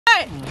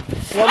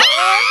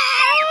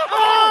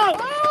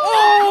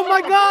Oh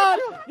my God!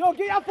 Yo,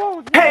 get your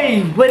phones.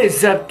 Hey, what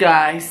is up,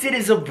 guys? It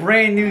is a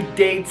brand new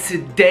day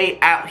today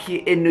out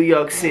here in New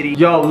York City.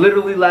 Yo,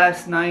 literally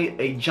last night,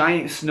 a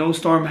giant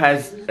snowstorm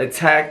has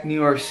attacked New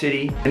York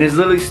City, and there's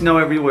literally snow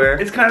everywhere.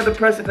 It's kind of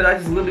depressing because I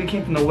just literally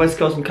came from the West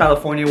Coast from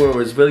California where it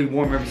was really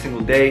warm every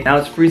single day. Now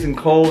it's freezing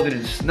cold and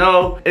it's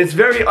snow. It's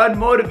very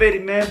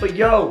unmotivated, man. But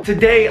yo,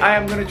 today I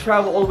am gonna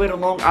travel all the way to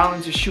Long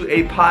Island to shoot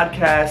a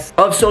podcast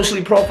of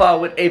Socially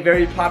Profiled with a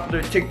very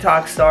popular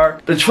TikTok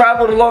star. The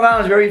travel to Long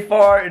Island is very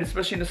far, and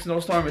especially in the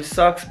snowstorm, it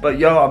sucks. But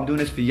yo, I'm doing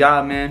this for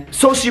y'all, man.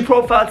 Socially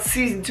Profiled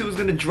season 2 is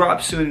gonna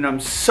drop soon, and I'm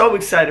so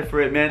excited for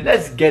it, man.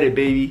 Let's get it,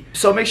 baby.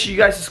 So make sure you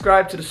guys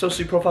subscribe to the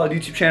Socially Profiled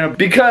YouTube channel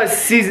because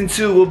season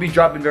 2 will be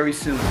dropping very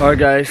soon. Alright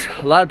guys,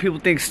 a lot of people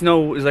think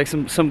snow is like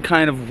some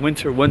kind of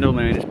winter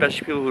wonderland,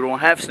 especially people who don't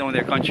have snow in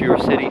their country or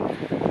city.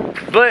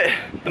 But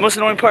the most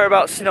annoying part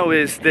about snow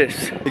is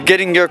this: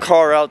 getting your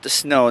car out the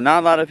snow.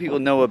 Not a lot of people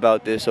know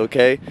about this,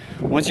 okay?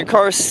 Once your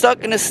car is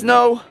stuck in the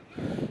snow,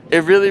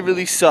 it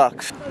really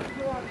sucks.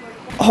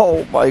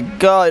 Oh my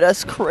God,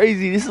 that's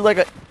crazy. This is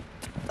like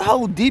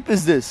how deep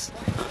is this?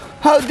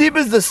 How deep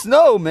is the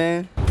snow,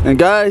 man? And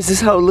guys, this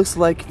is how it looks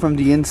like from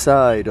the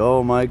inside.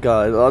 Oh my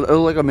God, I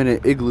look like I'm in an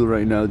igloo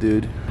right now,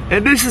 dude.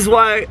 And this is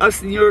why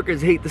us New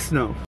Yorkers hate the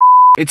snow.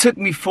 It took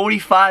me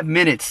 45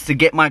 minutes to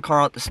get my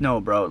car out the snow,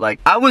 bro. Like,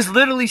 I was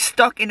literally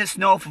stuck in the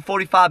snow for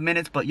 45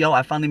 minutes, but yo,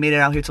 I finally made it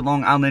out here to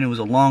Long Island. It was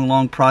a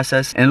long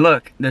process. And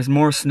look, there's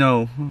more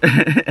snow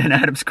in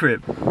Adam's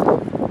crib.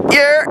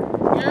 Yeah.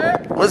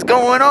 What's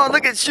going on?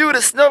 Look at you,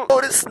 the snow.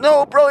 Oh, the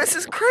snow, bro. This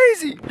is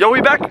crazy. Yo,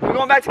 we back? We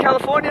going back to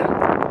California?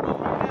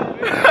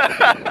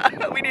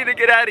 We need to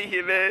get out of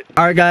here, man.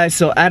 Alright guys,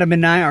 so Adam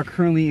and I are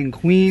currently in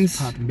Queens.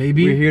 Poppin',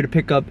 baby. We're here to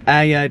pick up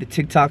Aya, the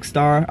TikTok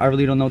star. I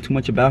really don't know too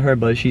much about her,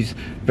 but she's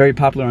very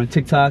popular on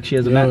TikTok. She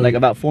has like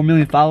about 4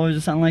 million followers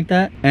or something like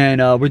that.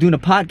 And we're doing a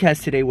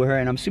podcast today with her,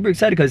 and I'm super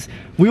excited because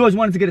we always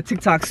wanted to get a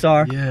TikTok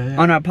star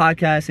on our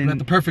podcast. And we got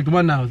the perfect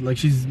one now. Like,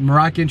 she's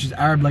Moroccan, she's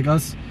Arab like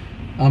us.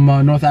 I'm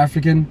North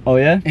African. Oh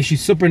yeah? And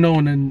she's super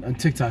known on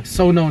TikTok.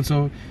 So known.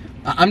 So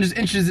I'm just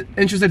interested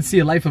to see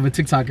a life of a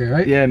TikToker,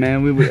 right? Yeah,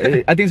 man.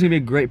 I think it's gonna be a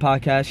great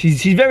podcast.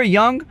 She's very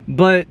young,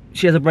 but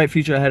she has a bright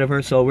future ahead of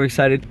her, so we're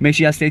excited. Make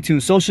sure y'all stay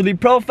tuned. Socially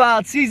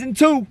Profiled season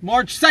 2,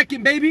 March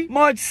 2nd, baby.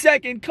 March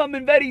 2nd,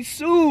 coming very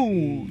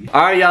soon.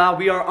 All right, y'all.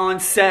 We are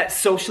on set.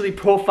 Socially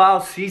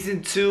Profiled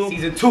season 2.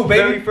 Season 2, baby.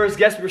 Very first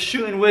guest we're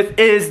shooting with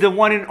is the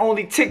one and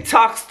only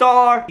TikTok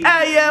star.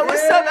 Hey, yeah.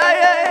 What's up,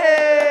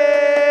 hey?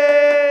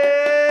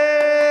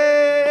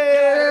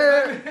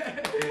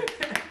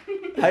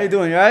 How you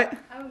doing? You alright?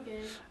 I'm good.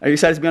 Are you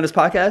excited to be on this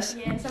podcast?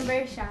 Yes, I'm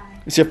very shy.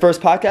 It's your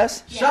first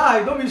podcast? Yeah.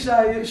 Shy, don't be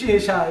shy. She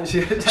ain't shy.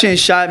 She ain't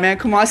shy, man.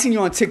 Come on, I seen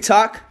you on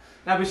TikTok.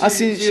 Nah, but is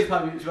it your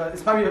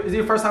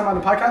first time on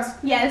the podcast?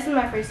 Yeah, this is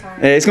my first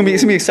time. Hey, it's gonna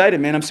be excited,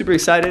 man. I'm super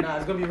excited. Nah,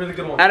 it's gonna be a really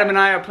good one. Adam and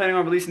I are planning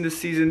on releasing this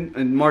season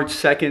on March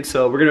 2nd,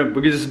 so we're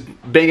gonna just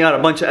bang out a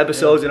bunch of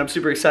episodes, and I'm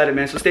super excited,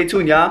 man. So stay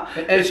tuned, y'all.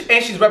 And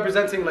she's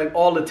representing like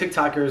all the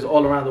TikTokers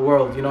all around the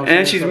world, you know.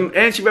 And she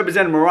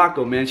represented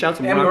Morocco, man. Shout out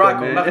to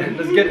Morocco, man.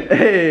 Let's get it.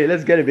 Hey,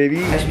 let's get it,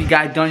 baby. As we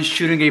got done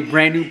shooting a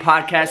brand new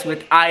podcast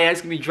with Aya, it's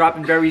gonna be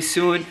dropping very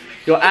soon.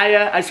 Yo,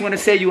 Aya, I just want to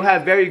say you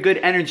have very good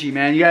energy,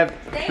 man.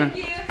 Thank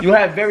you. You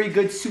have very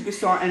good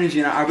superstar energy,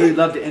 and I really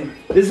loved it. And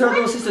this is her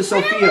little sister,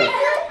 Sophia.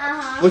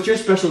 What's your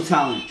special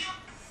talent?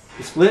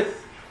 The split?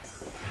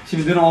 She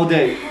was doing it all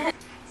day.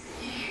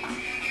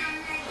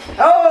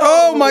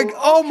 Oh my God.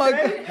 Oh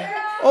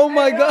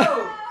my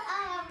God.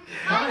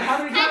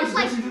 How many times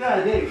does she do that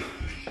a day?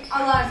 A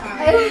lot of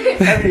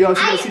times. Yo,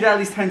 she did that at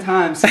least 10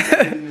 times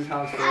in this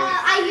house.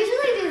 I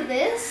usually do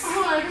this.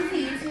 Oh, I can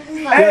see you.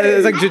 Yeah,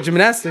 it's like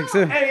gymnastics.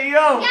 Yeah. Hey,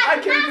 yo.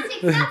 Yeah,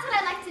 gymnastics. That's what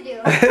I like to do.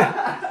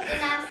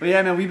 But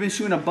yeah, man, we've been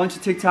shooting a bunch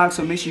of TikToks,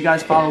 so make sure you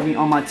guys follow me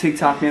on my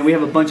TikTok, man. We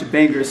have a bunch of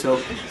bangers,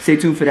 so stay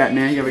tuned for that,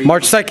 man. You ready?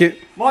 March 2nd.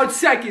 March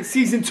 2nd,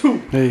 season 2.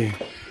 Hey.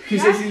 Can you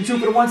say season 2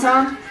 for the one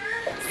time?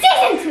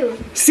 Season 2.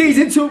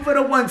 Season 2 for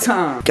the one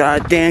time.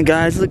 God damn,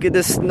 guys, look at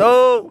the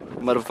snow.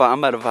 I'm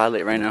about to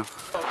violate right now.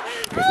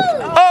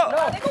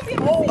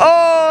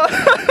 Oh!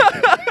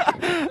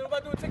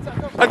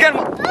 Again,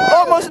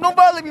 almost don't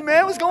violate me,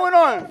 man. What's going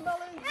on?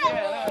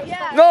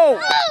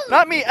 No,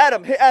 not me,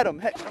 Adam. Hey, Adam.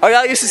 Hey. Are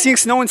y'all used to seeing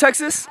snow in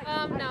Texas?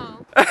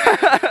 No.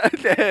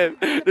 Damn,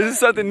 this is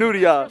something new to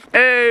y'all.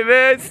 Hey,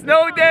 man,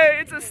 snow day.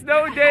 It's a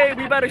snow day.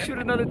 We about to shoot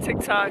another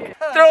TikTok.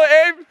 Throw it,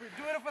 Abe.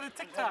 Do it for the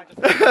TikTok. Do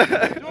it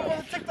for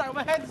the TikTok.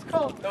 My hands is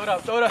cold. Throw it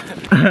up. Throw it up.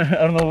 I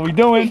don't know what we're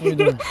doing.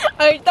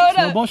 Alright, throw it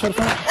up.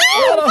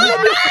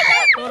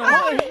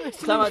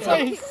 Time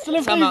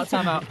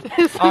out.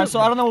 Alright, so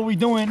I don't know what we're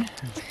doing,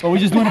 but we're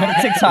just doing it for the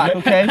TikTok,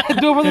 okay?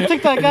 Do it for the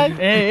TikTok, guys.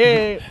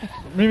 Hey.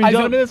 Mimi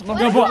doing this?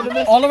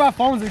 All of our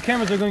phones and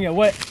cameras are going to get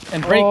wet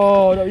and break.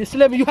 Oh, no, you still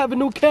let me. You have a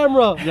new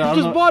camera. Yeah,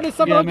 you just bought it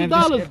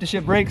 $700. If the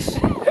shit breaks,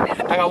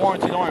 I got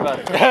warranty. Don't worry about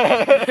it.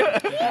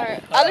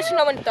 Alright, I'll let you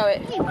know when to throw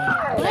it.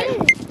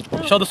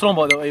 Show the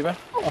snowball though, Ava.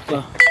 Alright, throw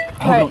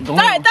it.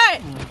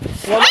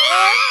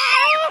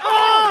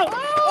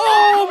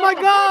 Oh my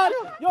God!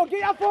 Yo, get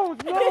your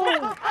phones.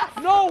 No.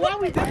 No, why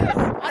we did this?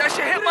 That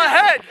shit hit my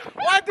head.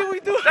 Why did we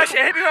do that? That shit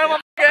hit me right in my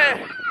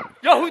head.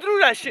 Yo, who threw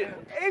that shit?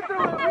 He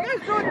threw it. We guys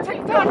doing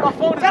TikTok. My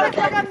phone is I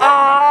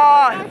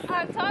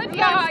told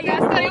y'all.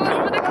 Y'all said it was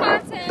for the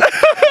content.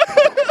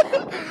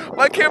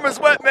 My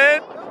camera's wet,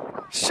 man.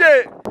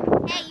 Shit.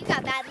 Hey, you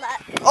got bad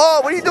luck.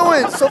 Oh, what are you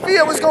doing?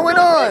 Sophia, what's going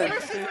on?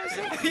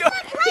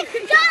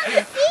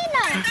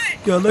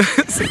 Yo, look.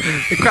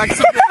 It cracked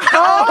something.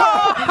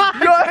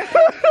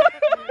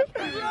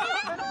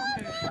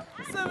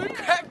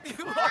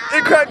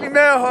 It cracked me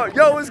mad hard.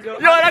 Yo,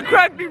 that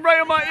cracked me right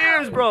in my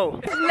ears, bro.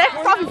 His neck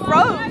probably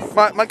froze.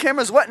 My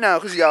camera's wet now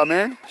because y'all,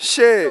 man.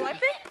 Shit.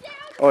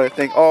 Oh,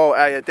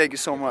 yeah, thank you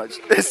so much.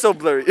 It's so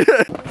blurry.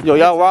 Yo,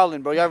 y'all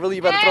wildin', bro. Y'all really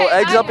about to throw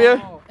eggs up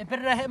here? It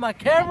better not hit my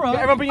camera.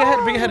 Everyone bring your head,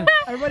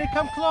 Everybody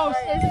come close.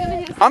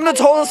 I'm the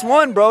tallest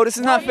one, bro. This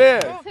is not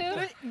fair.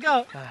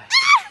 Go.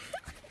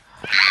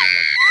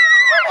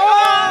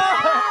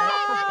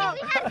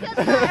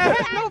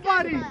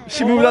 Nobody.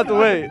 She moved out the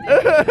way.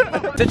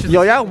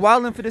 Yo, y'all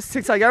wildin' for this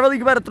TikTok. Y'all really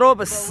about to throw up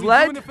a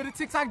sled?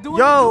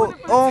 Yo,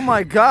 oh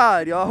my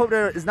God. Yo, I hope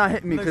that it's not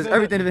hitting me because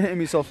everything been hitting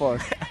me so far.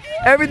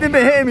 Everything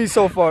been hitting me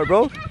so far,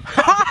 bro.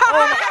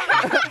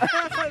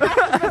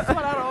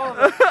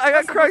 I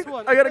got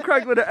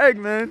cracked with an egg,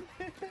 man.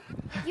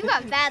 You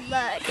got bad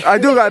luck. I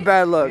do got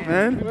bad luck,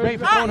 man. I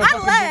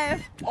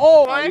left.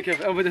 Oh, be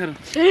careful. Everybody hit him.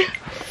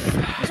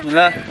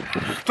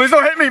 Please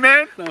don't hit me,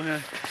 man. No, okay.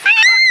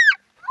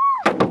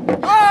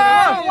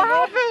 Oh, what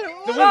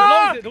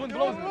happened? The wind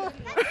blows it.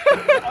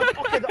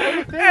 Okay, the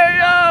only thing. Hey,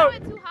 yo.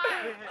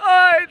 I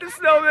hate the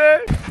snow, man.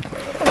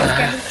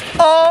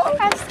 Oh,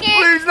 I'm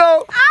scared. please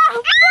no.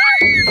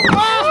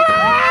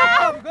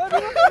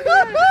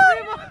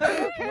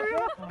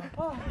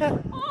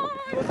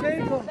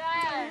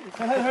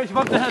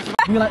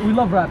 We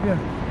love rap, yeah.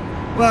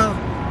 Well,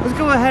 let's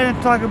go ahead and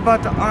talk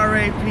about the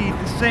RAP,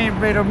 the same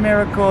rate of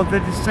miracle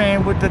that the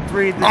same with the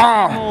three, the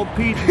same old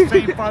Pete, the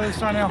same Father,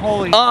 Son, and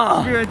Holy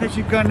Spirit that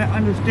you're gonna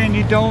understand.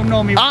 You don't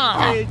know me. When you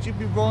say it, you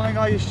be rolling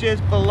all your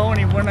shit's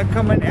baloney. When I'm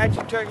coming at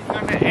you, turkey,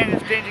 gonna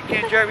understand you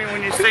can't jerk me.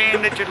 When you're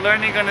saying that you're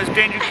learning,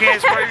 understand you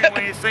can't swerve me.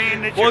 When you're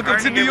saying that you're Welcome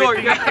to New York.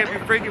 you can't be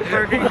freaking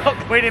burger.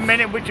 Wait a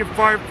minute with your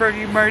fart,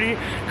 fergie, murdy.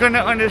 Gonna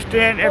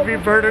understand every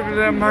verdict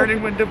that I'm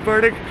hurting with the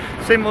verdict.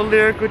 Same old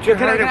lyric with your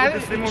heart.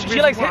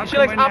 She likes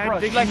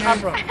opera. She likes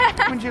opera.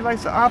 When she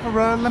likes the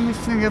opera, let me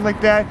sing it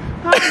like that.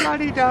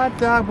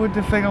 La-di-da-da with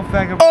the finger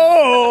finger.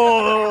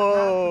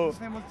 Oh! The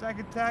same old tag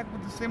attack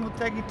with the same old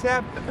taggy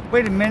tap.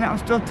 Wait a minute, I'm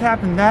still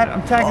tapping that.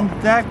 I'm tagging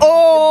that.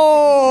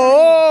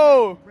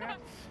 Oh!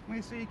 When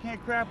you say you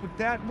can't crap with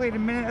that, wait a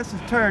minute, that's a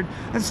turd.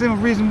 That's the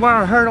same reason why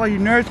I heard all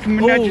your nerds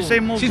coming at you.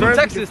 Same old She's from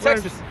Texas.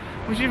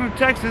 When she's from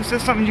Texas,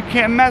 that's something you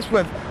can't mess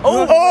with.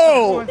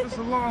 Oh! It's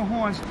the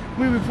Longhorns.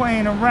 We be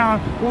playing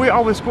around, but we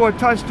always score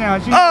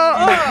touchdowns. You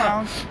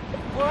know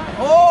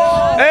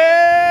Oh!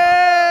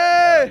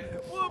 Hey!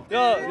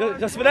 Yo,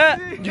 just for that,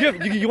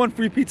 you want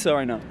free pizza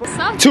right now.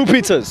 2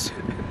 pizzas.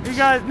 You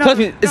guys, Trust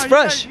me, it's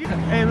fresh.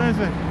 Hey,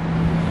 listen.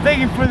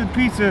 Thank you for the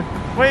pizza.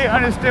 Well, you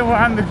understand why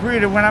I'm the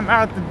greeter when I'm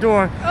out the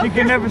door. You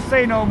can never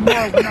say no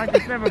more when I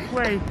can never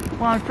play.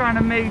 While I'm trying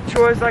to make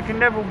chores, I can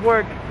never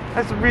work.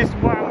 That's the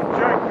reason why I'm a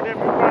jerk. But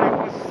everybody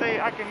wants to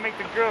say I can make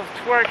the girls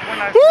twerk when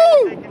I say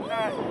they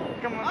cannot.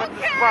 Come on,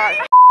 the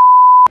spot.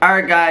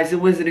 Alright guys,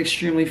 it was an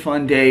extremely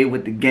fun day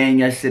with the gang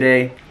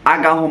yesterday.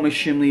 I got home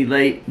extremely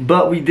late,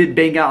 but we did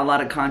bang out a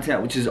lot of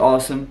content, which is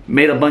awesome.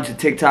 Made a bunch of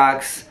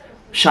TikToks,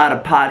 shot a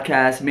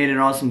podcast, made an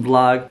awesome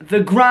vlog. The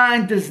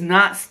grind does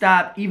not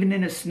stop even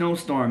in a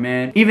snowstorm,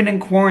 man. Even in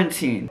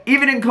quarantine.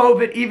 Even in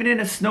COVID, even in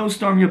a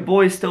snowstorm, your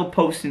boy is still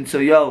posting. So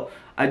yo,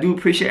 I do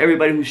appreciate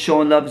everybody who's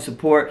showing love and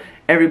support.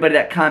 Everybody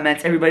that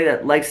comments, everybody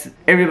that likes,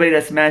 everybody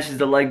that smashes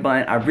the like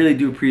button. I really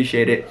do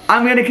appreciate it.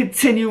 I'm gonna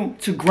continue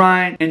to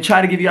grind and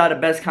try to give y'all the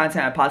best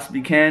content I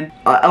possibly can.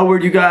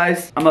 Outward, you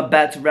guys. I'm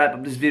about to wrap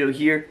up this video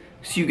here.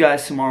 See you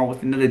guys tomorrow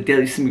with another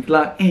daily smooth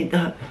vlog. And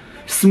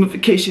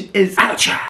smoothification is out.